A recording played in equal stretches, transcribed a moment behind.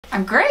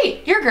I'm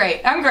great. You're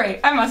great. I'm great.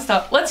 I messed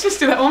up. Let's just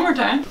do that one more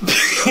time.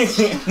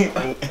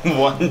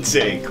 One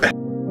take.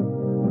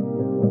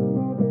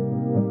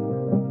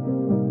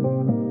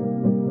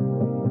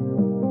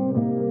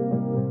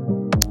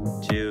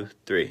 2,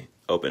 3,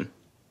 open.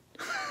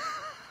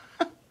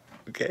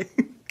 Okay.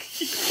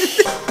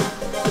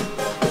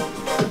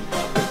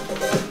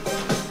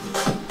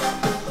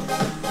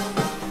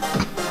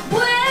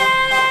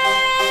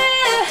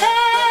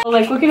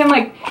 Like, look at him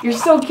like, you're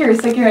so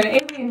curious, like you're an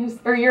alien,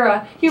 or you're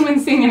a human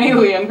seeing an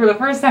alien for the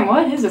first time.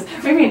 What is this?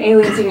 Maybe an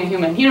alien seeing a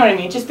human. You know what I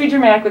mean? Just be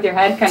dramatic with your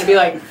head, kind of be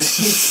like,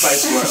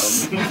 Spice World.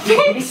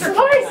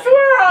 Spice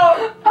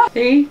World!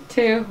 3,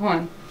 2,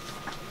 1.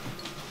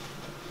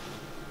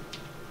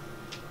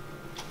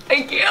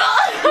 Thank you!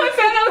 Was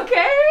that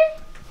okay?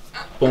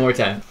 One more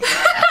time.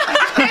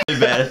 I'm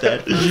bad at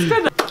that.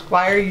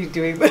 Why are you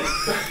doing this?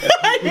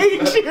 I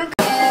hate you.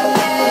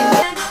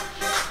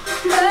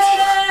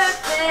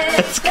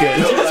 That's good.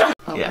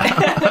 Yeah.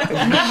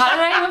 How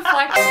did I even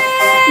flex?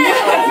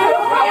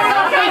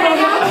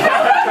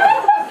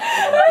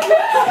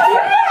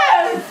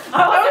 Yes! I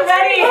wasn't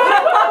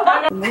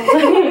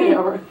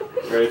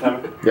ready. Ready,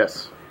 Tommy?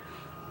 Yes.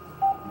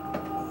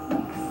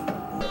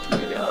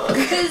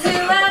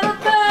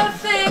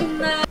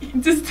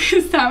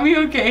 Is Tommy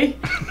okay?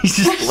 He's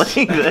just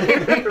laying there.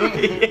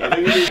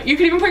 Yeah. You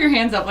can even put your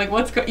hands up, like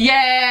what's go-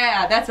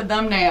 Yeah, that's a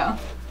thumbnail.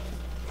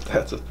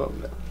 That's a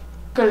thumbnail.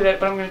 Good at it,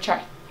 but I'm gonna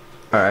try.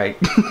 Alright.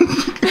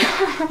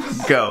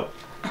 Go.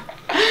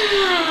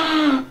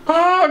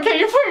 Oh, can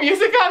you put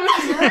music on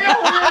this? Real weird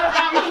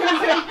about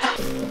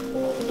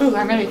music. Ooh,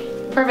 I'm ready.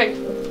 Perfect.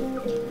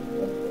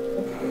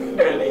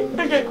 Ready?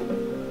 Okay.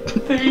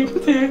 3,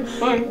 2,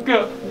 1,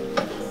 go.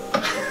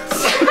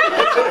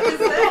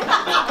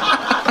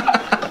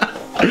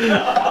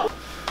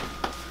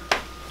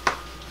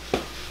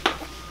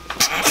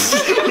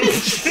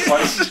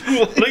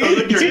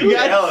 You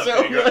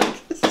got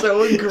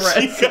so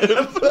aggressive. You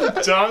put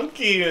a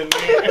donkey in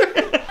there.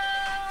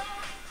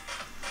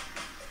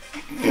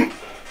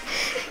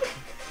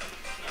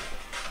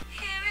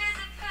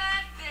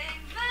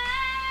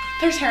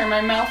 There's hair in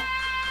my mouth.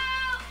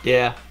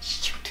 Yeah.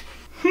 Shoot.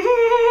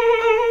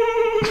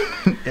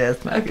 Yeah,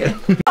 it's not good.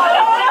 Okay,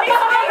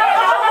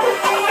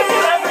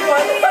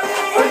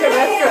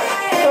 that's good.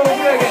 So we'll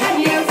do it again.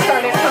 You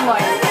start it from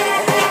like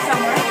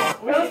somewhere.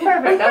 That was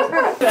perfect. That was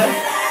perfect.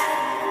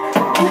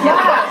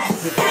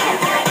 Yes!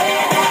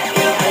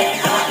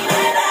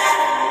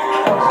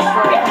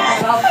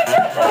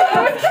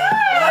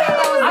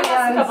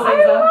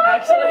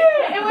 Actually,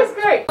 it was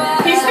great.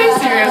 He stays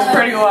serious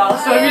pretty well,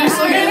 so if you just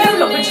look at him,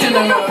 he'll put you in the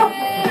mood.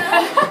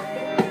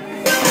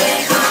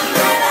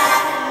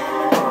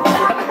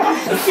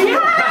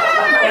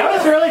 That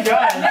was really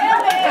good.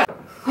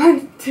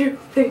 1, 2,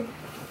 3.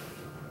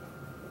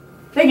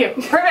 Thank you.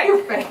 Perfect. Your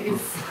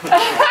face.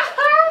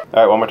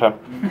 Alright, one more time.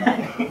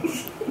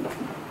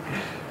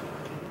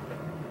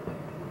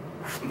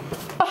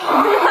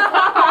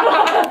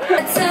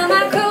 Tell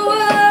my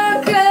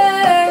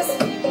coworkers,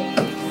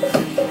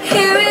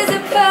 here is a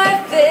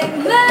perfect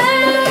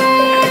man.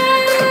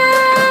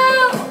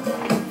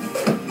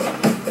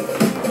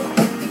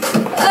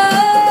 Oh,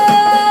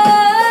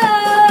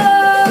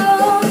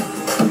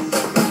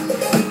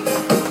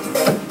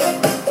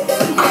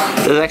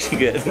 That's actually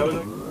good.